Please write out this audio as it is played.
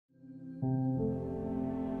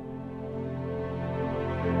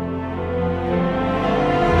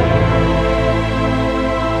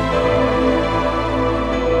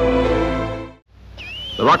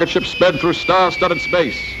rocket ship sped through star-studded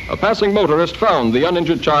space. A passing motorist found the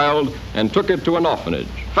uninjured child and took it to an orphanage.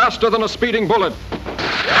 Faster than a speeding bullet.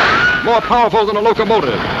 More powerful than a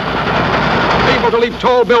locomotive. Able to leap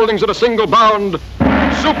tall buildings at a single bound.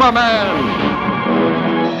 Superman!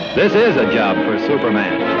 This is a job for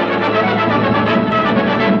Superman.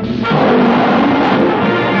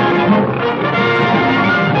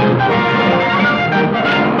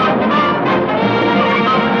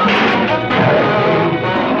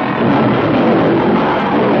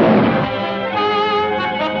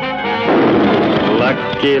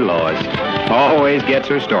 Lucky Lois. Always gets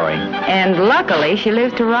her story. And luckily, she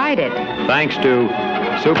lives to write it. Thanks to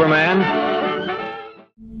Superman.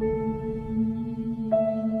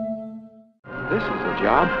 This is a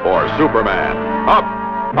job for Superman. Up,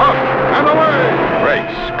 up, and away! Great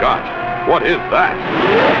Scott, what is that?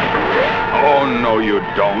 Oh, no, you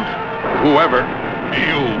don't. Whoever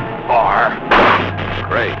you are.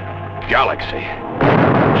 Great galaxy.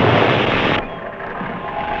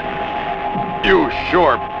 You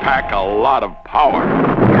sure pack a lot of power.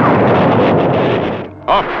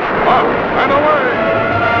 Up, up, and away!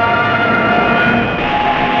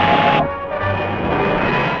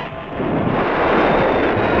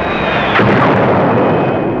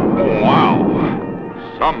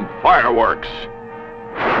 Wow, some fireworks.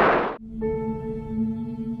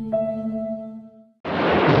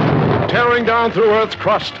 Tearing down through Earth's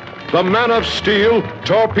crust, the Man of Steel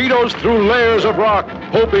torpedoes through layers of rock,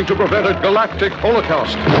 hoping to prevent a galactic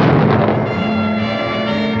holocaust.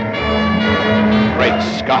 Great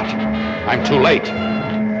Scott, I'm too late.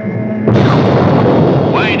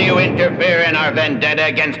 Why do you interfere in our vendetta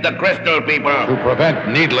against the Crystal people? To prevent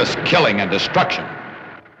needless killing and destruction.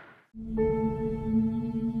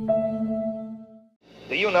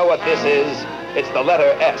 Do you know what this is? It's the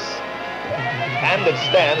letter S. And it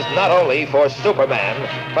stands not only for Superman,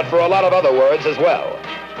 but for a lot of other words as well.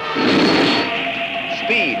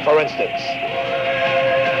 Speed, for instance.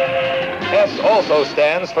 S also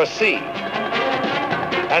stands for sea,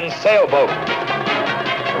 and sailboat,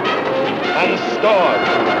 and storm,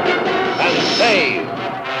 and save,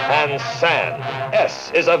 and sand.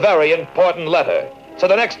 S is a very important letter. So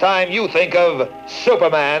the next time you think of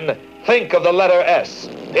Superman, think of the letter S.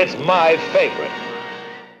 It's my favorite.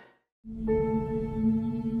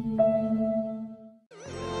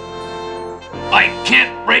 I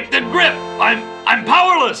can't break the grip. I'm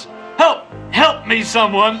powerless. Help me,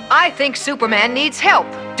 someone. I think Superman needs help.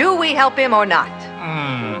 Do we help him or not?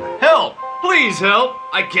 Help. Please help.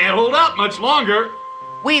 I can't hold out much longer.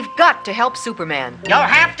 We've got to help Superman. You'll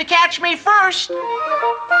have to catch me first.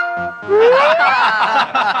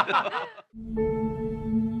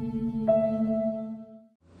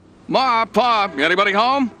 Ma, Pa, anybody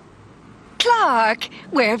home? Clark,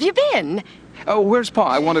 where have you been? Oh, where's Pa?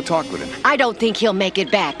 I want to talk with him. I don't think he'll make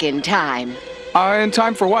it back in time. In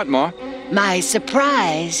time for what, Ma? My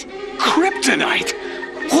surprise. Kryptonite!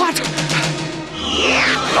 What?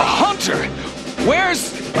 The Hunter!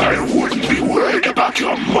 Where's... I wouldn't be worried about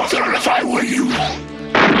your mother if I were you.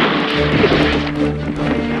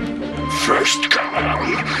 First,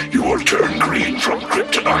 Kal-El, you will turn green from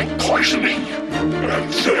kryptonite poisoning.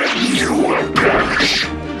 And then you will perish.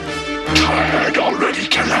 Tired already,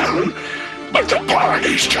 Kal-El? But the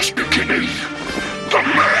party's just beginning. The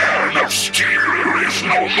Man of Steel is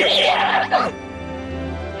no more!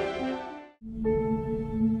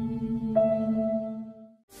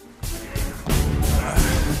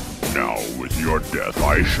 Now, with your death,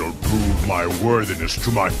 I shall prove my worthiness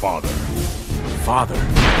to my father. Father?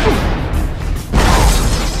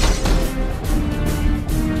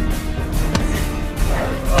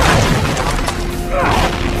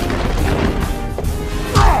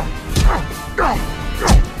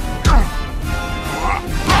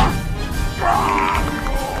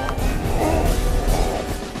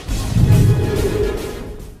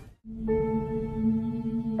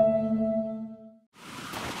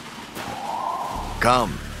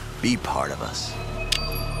 Come, be part of us.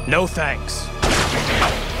 No thanks.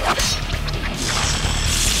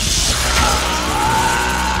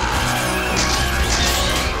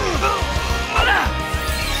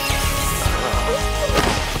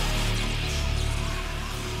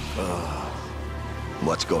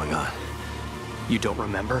 What's going on? You don't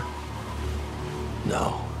remember?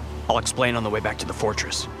 No. I'll explain on the way back to the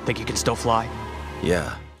fortress. Think you can still fly?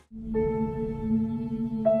 Yeah.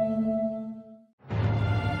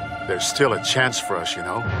 There's still a chance for us, you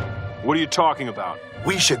know? What are you talking about?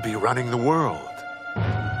 We should be running the world.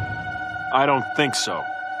 I don't think so.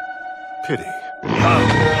 Pity.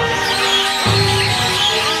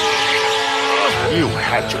 You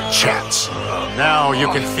had your chance. Now you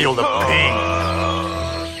can feel the pain.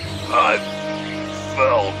 I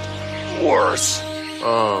felt worse.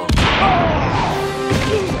 Oh.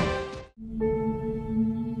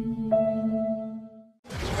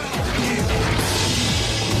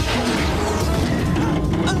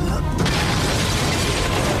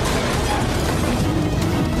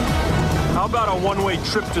 How about a one-way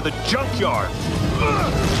trip to the junkyard?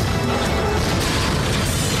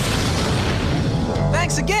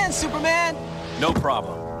 Thanks again, Superman! No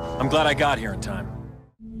problem. I'm glad I got here in time.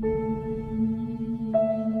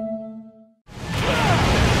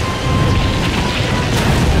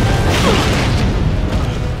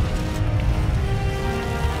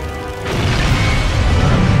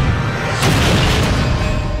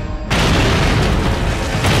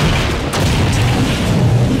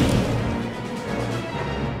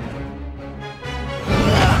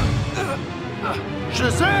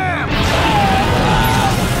 Shazam!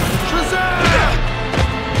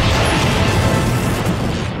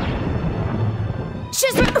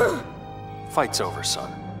 Fight's over,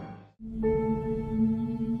 son.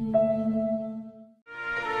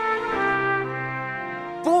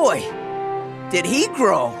 Boy, did he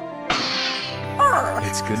grow!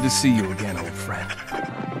 It's good to see you again, old friend.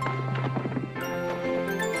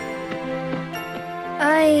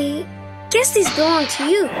 I guess these belong to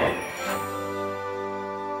you.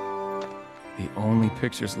 The only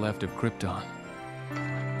pictures left of Krypton.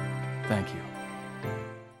 Thank you.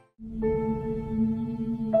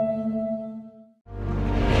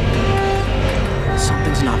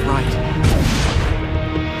 Something's not right.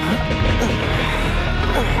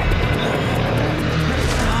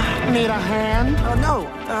 Need a hand? Oh, no.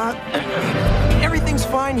 Everything's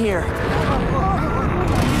fine here.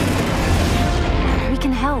 We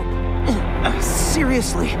can help.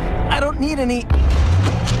 Seriously, I don't need any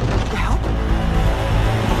help.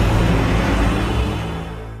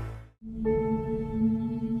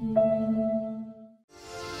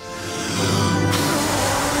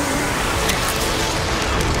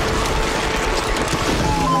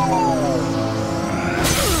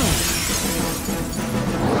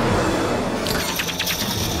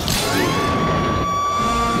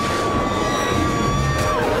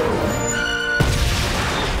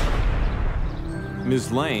 Ms.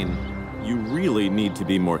 Lane, you really need to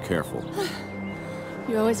be more careful.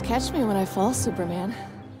 You always catch me when I fall, Superman.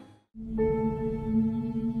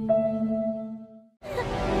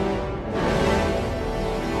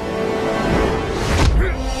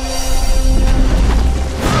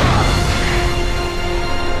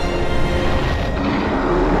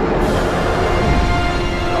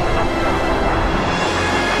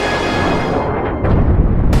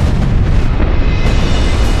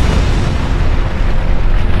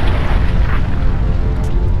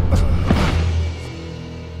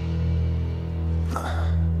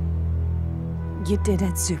 You did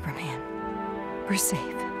it, Superman. We're safe.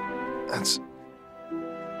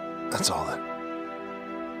 That's all that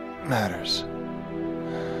matters.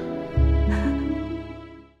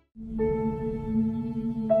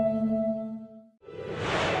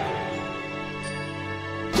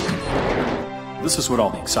 This is what all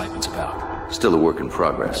the excitement's about. Still a work in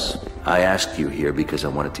progress. I asked you here because I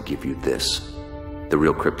wanted to give you this. The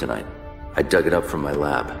real kryptonite. I dug it up from my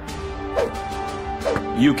lab.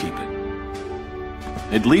 You keep it.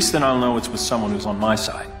 At least then I'll know it's with someone who's on my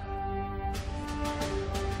side.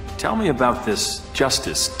 Tell me about this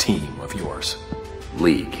Justice team of yours.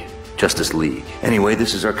 League. Justice League. Anyway,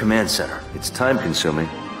 this is our command center. It's time-consuming,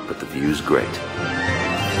 but the view's great.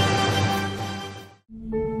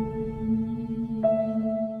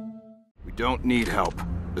 We don't need help.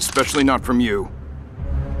 Especially not from you.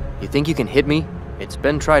 You think you can hit me? It's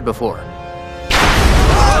been tried before.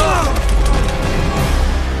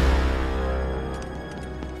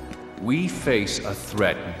 We face a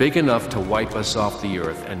threat big enough to wipe us off the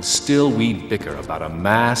Earth, and still we bicker about a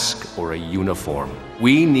mask or a uniform.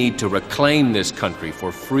 We need to reclaim this country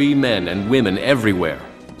for free men and women everywhere.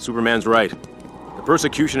 Superman's right. The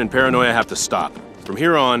persecution and paranoia have to stop. From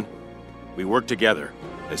here on, we work together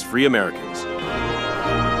as free Americans.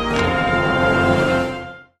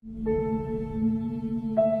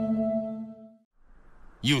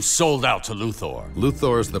 You sold out to Luthor.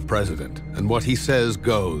 Luthor's the president, and what he says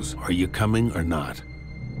goes. Are you coming or not?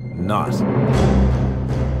 Not.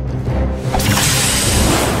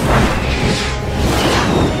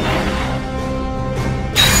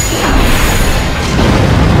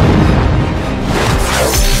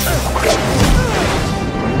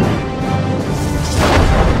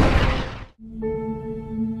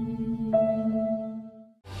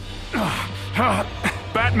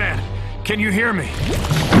 Batman, can you hear me?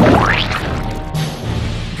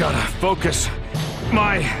 gotta focus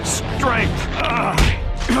my strength.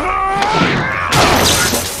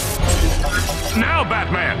 Now,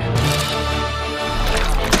 Batman!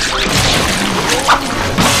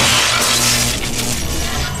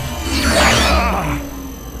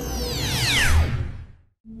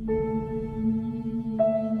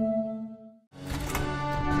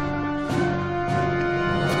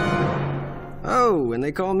 Oh, and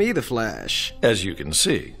they call me the Flash. As you can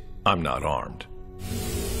see, I'm not armed.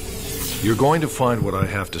 You're going to find what I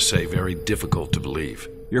have to say very difficult to believe.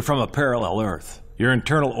 You're from a parallel Earth. Your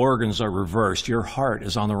internal organs are reversed. Your heart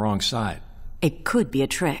is on the wrong side. It could be a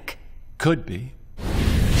trick. Could be.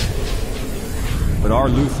 But our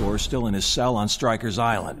Luthor's still in his cell on Stryker's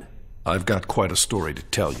Island. I've got quite a story to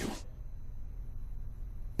tell you.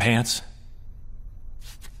 Pants?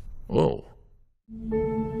 Oh.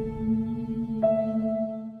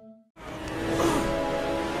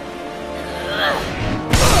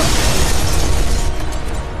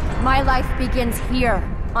 My life begins here,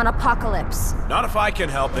 on Apocalypse. Not if I can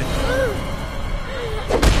help it.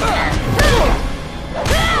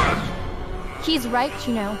 He's right,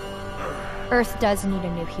 you know. Earth does need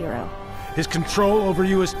a new hero. His control over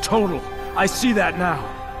you is total. I see that now.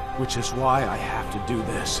 Which is why I have to do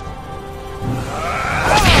this.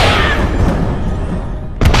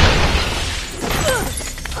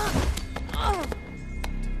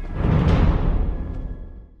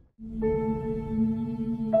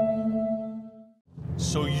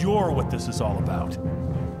 So you're what this is all about.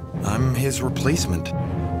 I'm his replacement.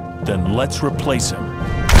 Then let's replace him.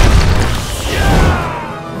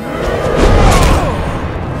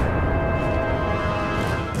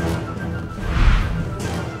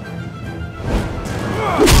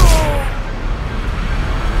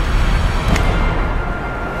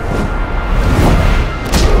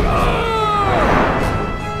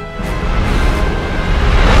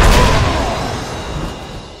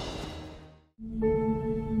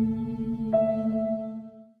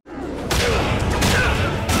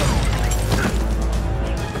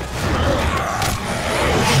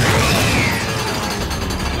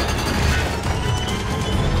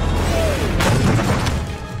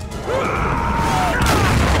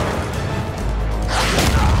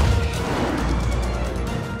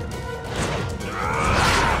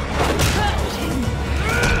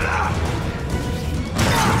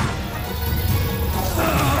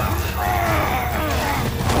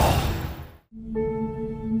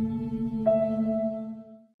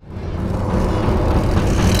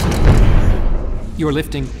 You're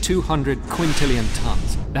lifting 200 quintillion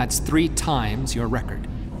tons. That's 3 times your record.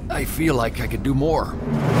 I feel like I could do more.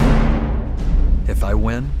 If I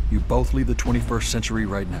win, you both leave the 21st century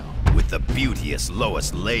right now. With the beauteous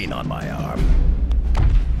Lois Lane on my arm.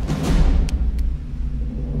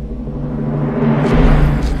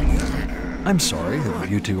 I'm sorry,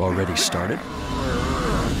 have you two already started?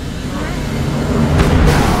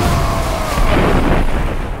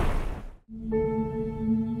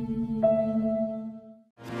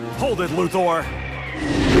 Hold it, Luthor!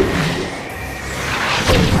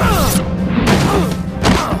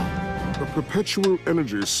 A perpetual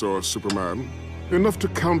energy source, Superman. Enough to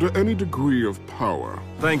counter any degree of power.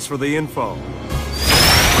 Thanks for the info.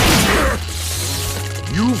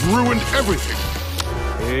 You've ruined everything!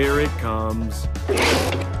 Here it comes.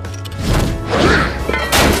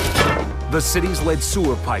 The city's lead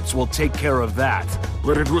sewer pipes will take care of that.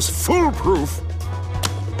 But it was foolproof!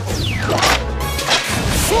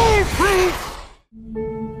 Foolproof!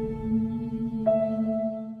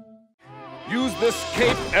 Use this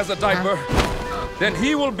cape as a diaper. Then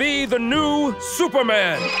he will be the new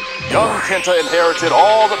Superman. Young Kenta inherited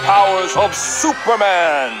all the powers of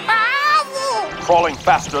Superman. Crawling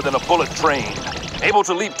faster than a bullet train. Able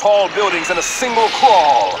to leap tall buildings in a single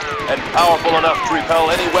crawl. And powerful enough to repel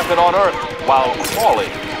any weapon on Earth while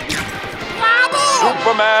crawling.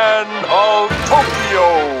 Superman of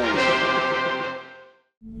Tokyo.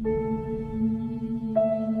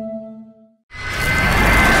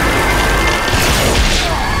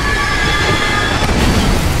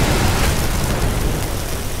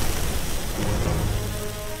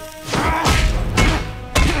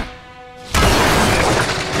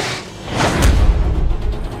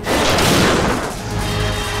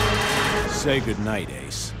 Say goodnight,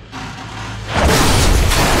 Ace.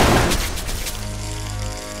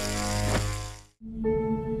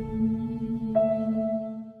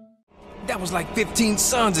 That was like 15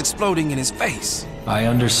 suns exploding in his face. I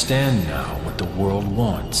understand now what the world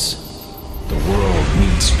wants. The world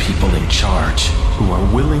needs people in charge who are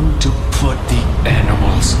willing to put the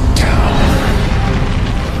animals down.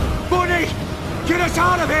 Buddy! Get us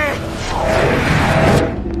out of here!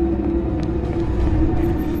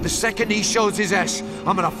 The second he shows his ass,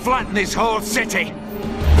 I'm gonna flatten this whole city!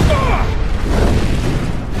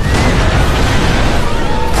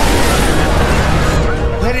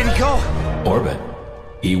 Where did he go? Orbit.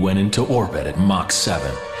 He went into orbit at Mach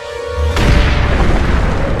 7.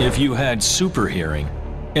 If you had super hearing,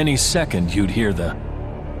 any second you'd hear the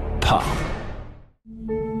pop.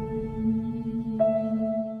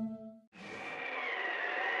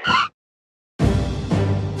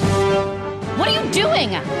 What are you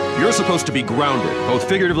doing? You're supposed to be grounded, both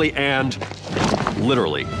figuratively and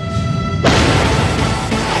literally. Why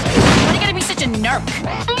are you gonna be such a nerk?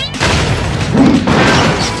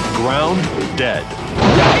 Ground dead.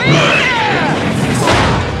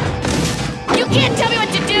 You can't tell me what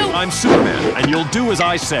to do! I'm Superman, and you'll do as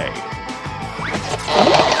I say.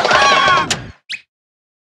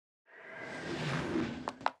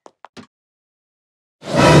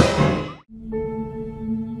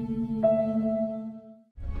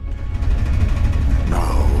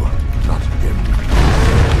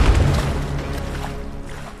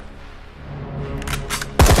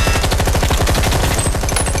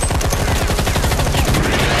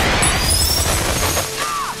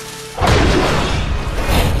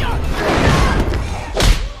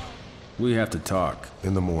 We have to talk.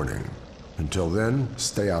 In the morning. Until then,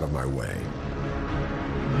 stay out of my way.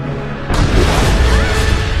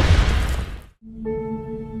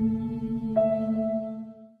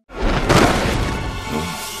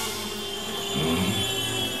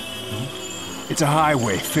 It's a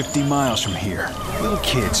highway 50 miles from here. Little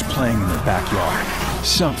kids playing in the backyard.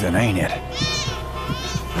 Something, ain't it?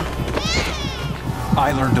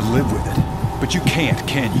 I learned to live with it, but you can't,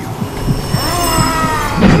 can you?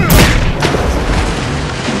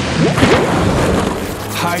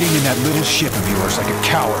 Hiding in that little ship of yours like a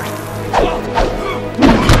coward.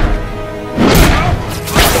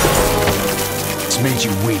 It's made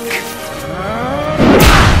you weak.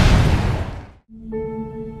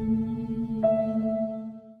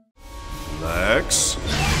 Lex?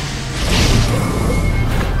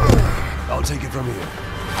 I'll take it from here.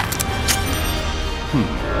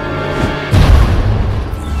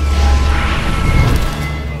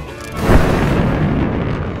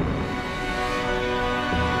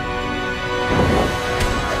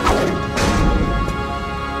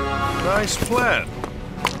 Nice plan.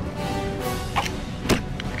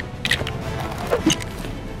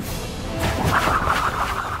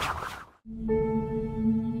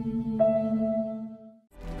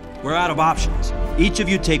 We're out of options. Each of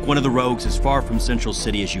you take one of the rogues as far from Central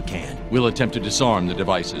City as you can. We'll attempt to disarm the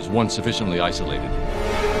devices once sufficiently isolated.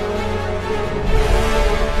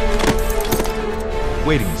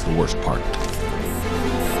 Waiting is the worst part.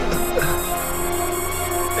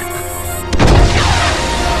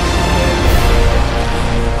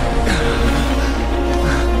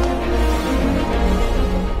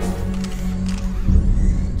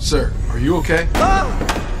 Sir, are you okay?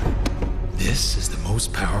 This is the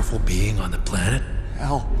most powerful being on the planet?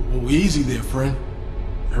 Hell, oh, easy there, friend.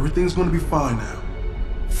 Everything's gonna be fine now.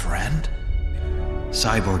 Friend?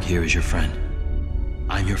 Cyborg here is your friend.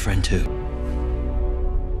 I'm your friend too.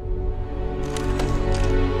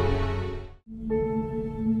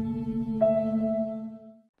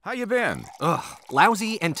 How you been? Ugh,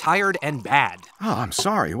 lousy and tired and bad. Oh, I'm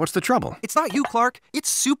sorry. What's the trouble? It's not you, Clark. It's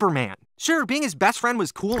Superman. Sure, being his best friend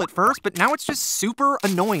was cool at first, but now it's just super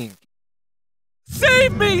annoying.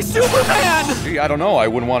 Save me, Superman! Gee, I don't know. I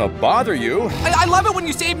wouldn't want to bother you. I love it when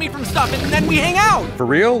you save me from stuff and then we hang out. For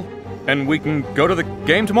real? And we can go to the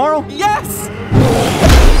game tomorrow? Yes!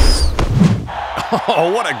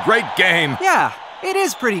 Oh, what a great game! Yeah, it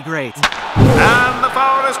is pretty great. And the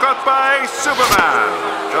foul is caught by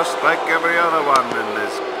Superman, just like every other one in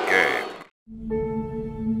this game.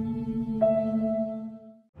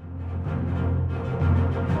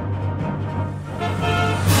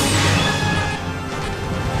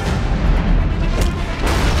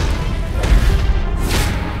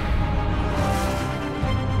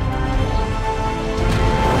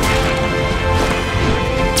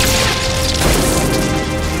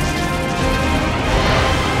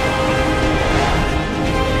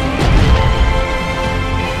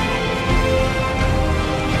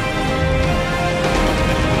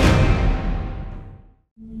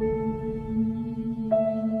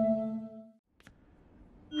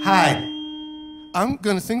 Hi. I'm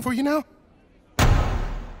gonna sing for you now.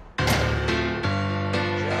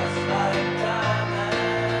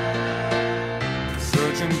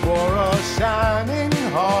 Searching for a shining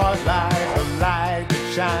heart like a light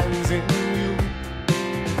that shines in you.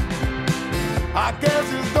 I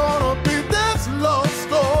guess it's gonna be this love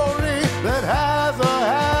story that has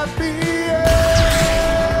a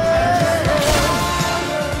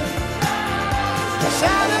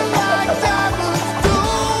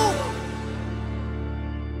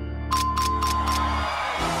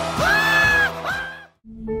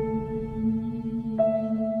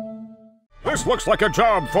looks like a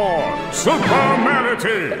job for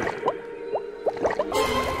Supermanity.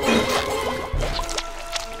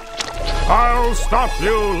 I'll stop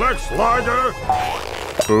you, Lex Luger.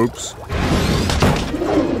 Oops.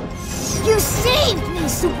 You saved me,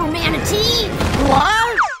 Supermanity!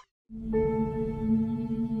 What?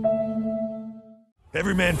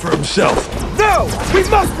 Every man for himself. No! We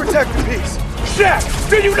must protect the peace! Shaq,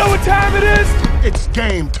 do you know what time it is? It's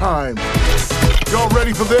game time. Y'all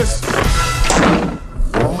ready for this?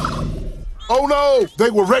 Oh no! They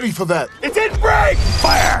were ready for that. It didn't break!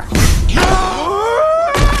 Fire!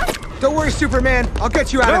 Don't worry, Superman. I'll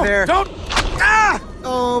get you out of there. Don't! Ah!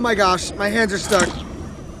 Oh my gosh, my hands are stuck.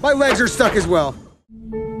 My legs are stuck as well.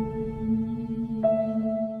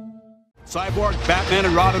 Cyborg, Batman,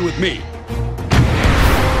 and Robin with me.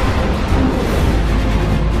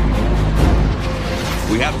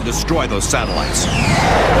 We have to destroy those satellites.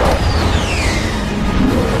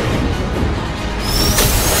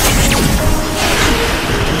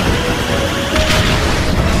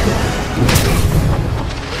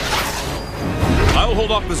 I'll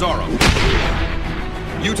hold off Bizarro.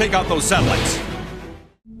 You take out those satellites.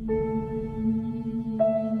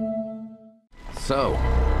 So,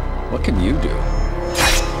 what can you do?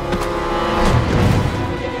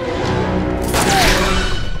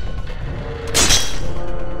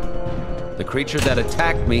 The creature that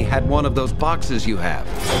attacked me had one of those boxes you have.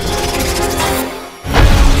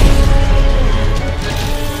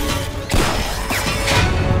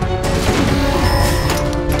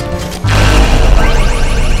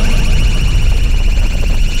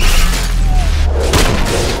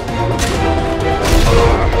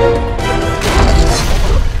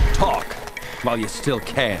 Talk while you still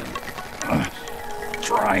can.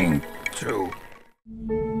 Trying to.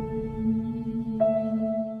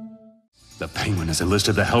 The Penguin has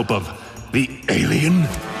enlisted the help of the alien?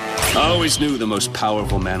 I always knew the most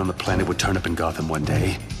powerful man on the planet would turn up in Gotham one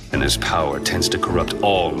day, and his power tends to corrupt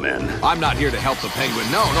all men. I'm not here to help the Penguin.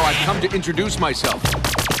 No, I've come to introduce myself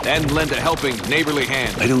and lend a helping, neighborly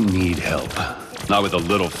hand. I don't need help. Not with a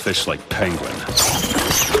little fish like Penguin.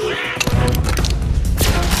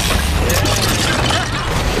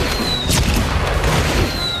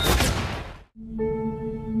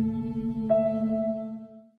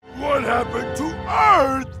 What happened to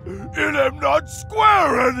Earth? It am not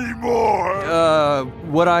square anymore!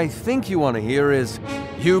 What I think you want to hear is,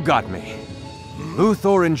 you got me.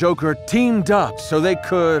 Luthor and Joker teamed up so they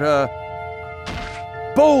could,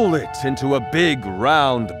 bowl it into a big,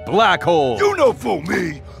 round, black hole. You know for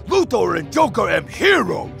me, Luthor and Joker am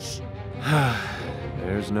heroes!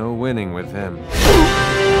 There's no winning with him.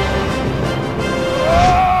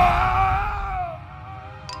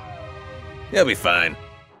 He'll be fine.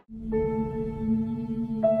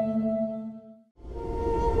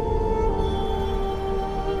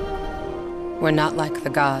 We're not like the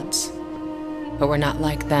gods, but we're not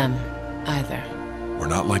like them either. We're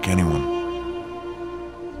not like anyone.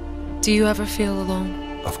 Do you ever feel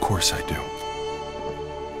alone? Of course I do.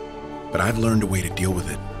 But I've learned a way to deal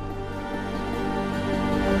with it.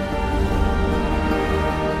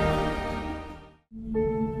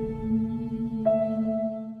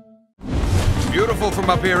 Beautiful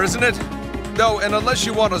from up here, isn't it? Though, and unless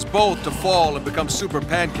you want us both to fall and become super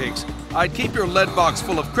pancakes, I'd keep your lead box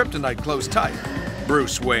full of kryptonite close tight.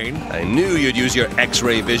 Bruce Wayne. I knew you'd use your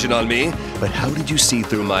X-ray vision on me, but how did you see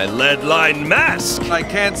through my lead-lined mask? I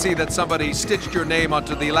can see that somebody stitched your name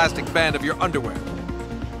onto the elastic band of your underwear.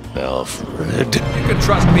 Alfred. You can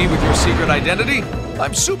trust me with your secret identity.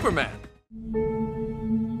 I'm Superman.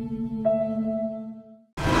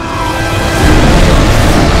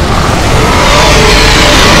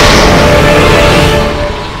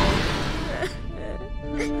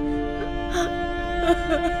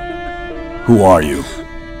 Who are you?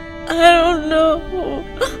 I don't know.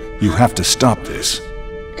 You have to stop this.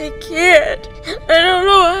 I can't. I don't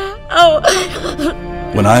know how.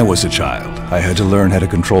 When I was a child, I had to learn how to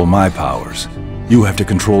control my powers. You have to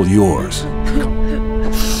control yours.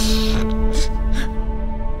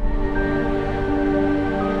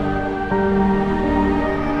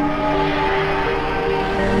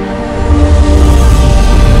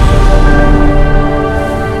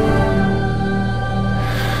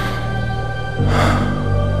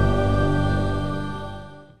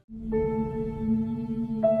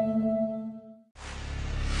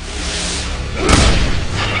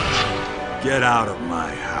 Get out of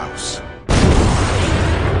my house.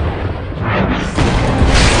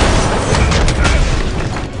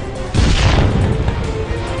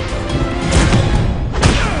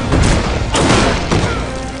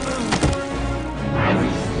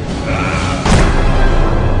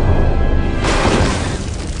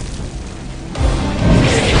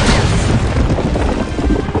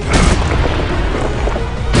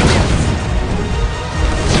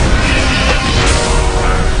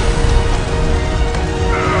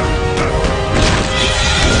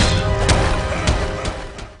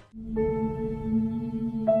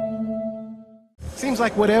 Seems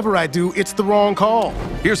like whatever I do, it's the wrong call.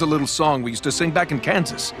 Here's a little song we used to sing back in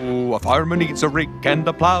Kansas. Oh, a farmer needs a rake and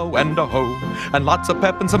a plow and a hoe, and lots of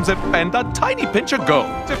pep and some zip and a tiny pinch of gold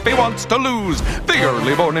if he wants to lose the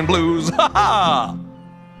early morning blues. Ha ha!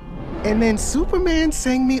 And then Superman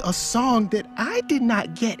sang me a song that I did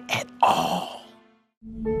not get at all.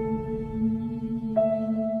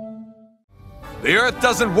 The Earth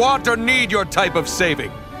doesn't want or need your type of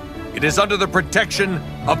saving. It is under the protection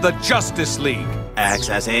of the Justice League.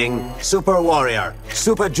 Accessing Super Warrior,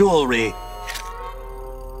 Super Jewelry.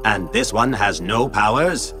 And this one has no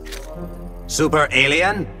powers? Super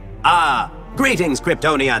Alien? Ah, greetings,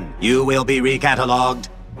 Kryptonian. You will be recatalogued.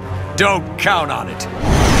 Don't count on it.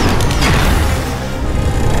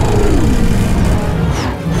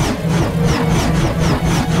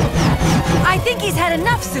 I think he's had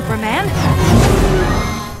enough, Superman.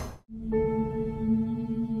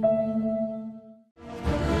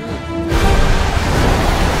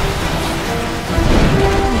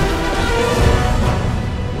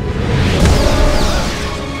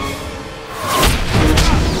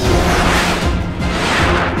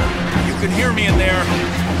 You can hear me in there.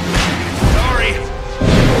 Sorry.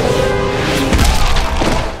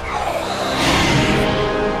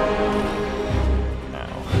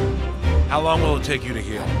 How long will it take you to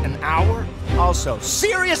heal? An hour? Also,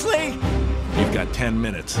 seriously? You've got 10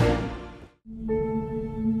 minutes.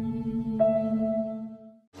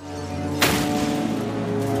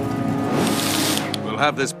 We'll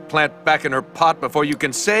have this plant back in her pot before you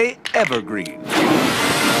can say evergreen.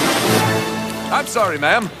 I'm sorry,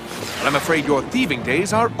 ma'am, but I'm afraid your thieving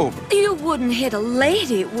days are over. You wouldn't hit a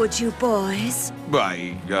lady, would you, boys?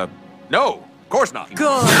 Why, no, of course not.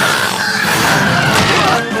 Good.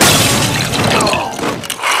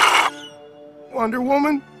 Wonder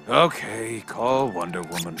Woman? Okay, call Wonder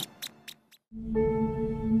Woman.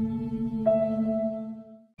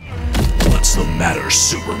 What's the matter,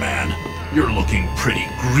 Superman? You're looking pretty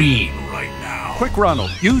green right now. Quick,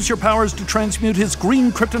 Ronald. Use your powers to transmute his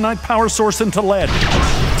green kryptonite power source into lead.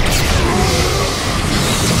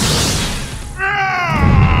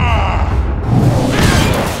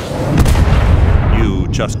 You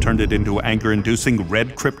just turned it into anger-inducing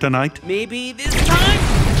red kryptonite? Maybe this time?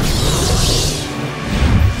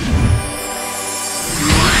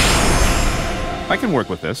 I can work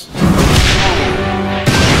with this.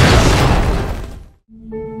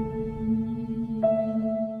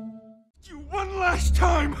 You one last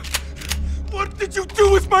time! What did you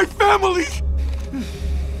do with my family?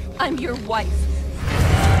 I'm your wife.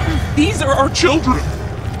 These are our children!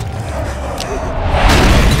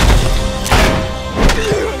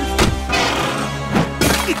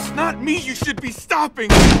 It's not me you should be stopping!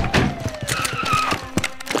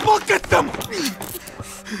 Look at them!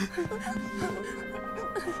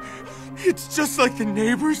 It's just like the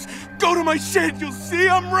neighbors. Go to my shed, you'll see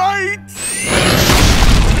I'm right!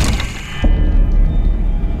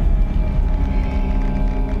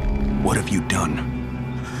 What have you done?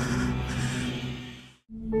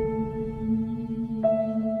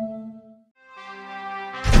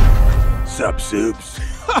 Sup, Soups?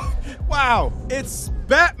 Wow, it's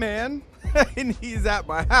Batman! And he's at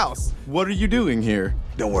my house. What are you doing here?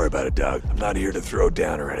 Don't worry about it, Doug. I'm not here to throw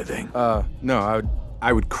down or anything. No,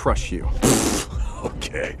 I would crush you.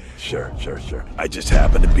 Okay, sure. I just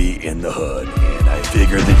happen to be in the hood, and I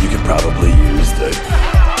figured that you could probably use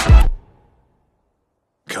the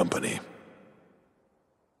company.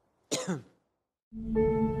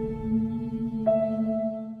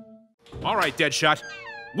 All right, Deadshot.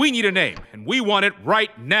 We need a name, and we want it right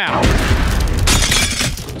now.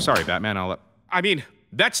 Sorry, Batman, I mean,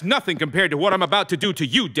 that's nothing compared to what I'm about to do to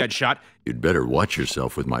you, Deadshot. You'd better watch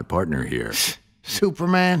yourself with my partner here.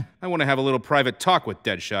 Superman? I want to have a little private talk with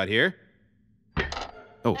Deadshot here.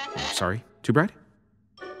 Oh, sorry. Too bright?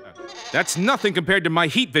 That's nothing compared to my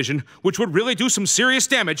heat vision, which would really do some serious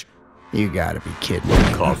damage. You gotta be kidding.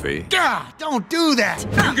 Coffee. Gah! Don't do that!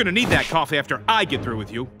 You're gonna need that coffee after I get through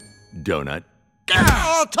with you. Donut.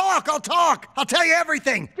 I'll talk! I'll tell you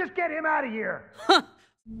everything! Just get him out of here!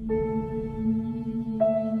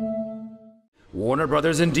 Warner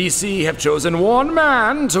Brothers and DC have chosen one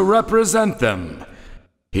man to represent them.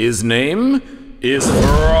 His name is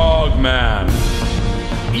Frogman.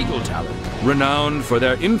 Eagle talent, renowned for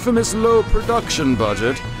their infamous low production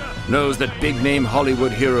budget, knows that big-name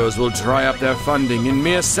Hollywood heroes will dry up their funding in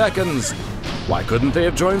mere seconds. Why couldn't they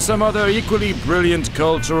have joined some other equally brilliant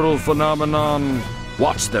cultural phenomenon?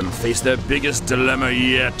 Watch them face their biggest dilemma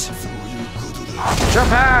yet.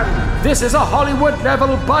 Japan, this is a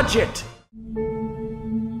Hollywood-level budget.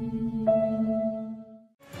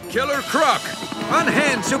 Killer Croc,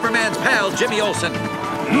 Unhand Superman's pal, Jimmy Olsen.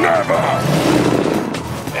 Never!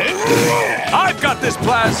 I've got this,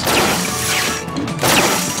 Plaz!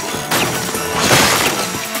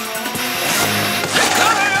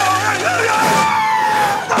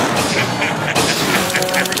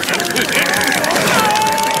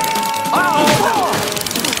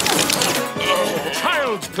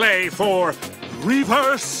 Child's play for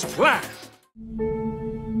Reverse Flash.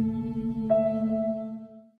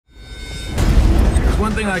 There's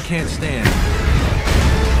one thing I can't stand.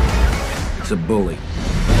 It's a bully.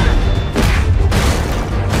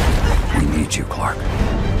 We need you, Clark.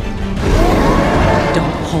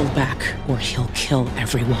 Don't hold back, or he'll kill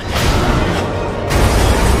everyone.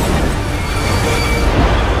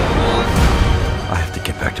 I have to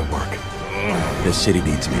get back to work. This city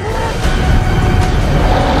needs me.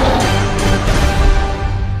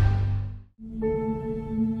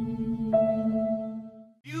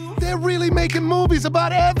 They're really making movies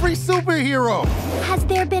about every superhero. Has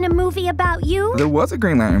there been a movie about you? There was a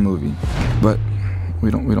Green Lantern movie, but we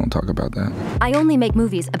don't talk about that. I only make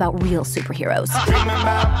movies about real superheroes.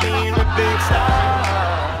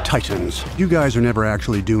 Titans, you guys are never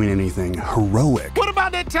actually doing anything heroic. What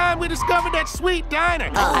about that time we discovered that sweet diner?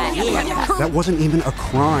 That wasn't even a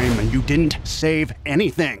crime, and you didn't save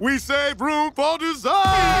anything. We saved room for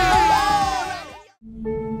design!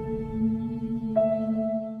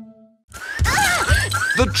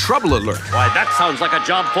 The Trouble Alert. Why, that sounds like a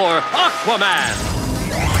job for Aquaman!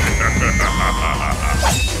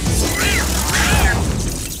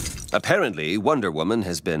 Apparently, Wonder Woman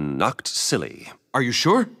has been knocked silly. Are you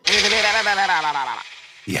sure?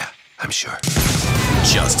 Yeah, I'm sure.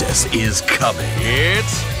 Justice is coming.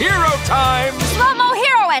 It's hero time! Slow-mo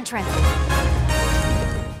hero entrance!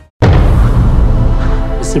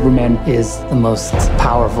 Superman is the most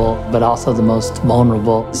powerful, but also the most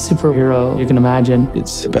vulnerable superhero you can imagine.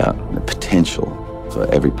 It's about the potential for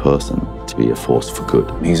every person to be a force for good.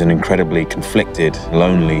 He's an incredibly conflicted,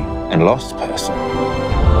 lonely, and lost person.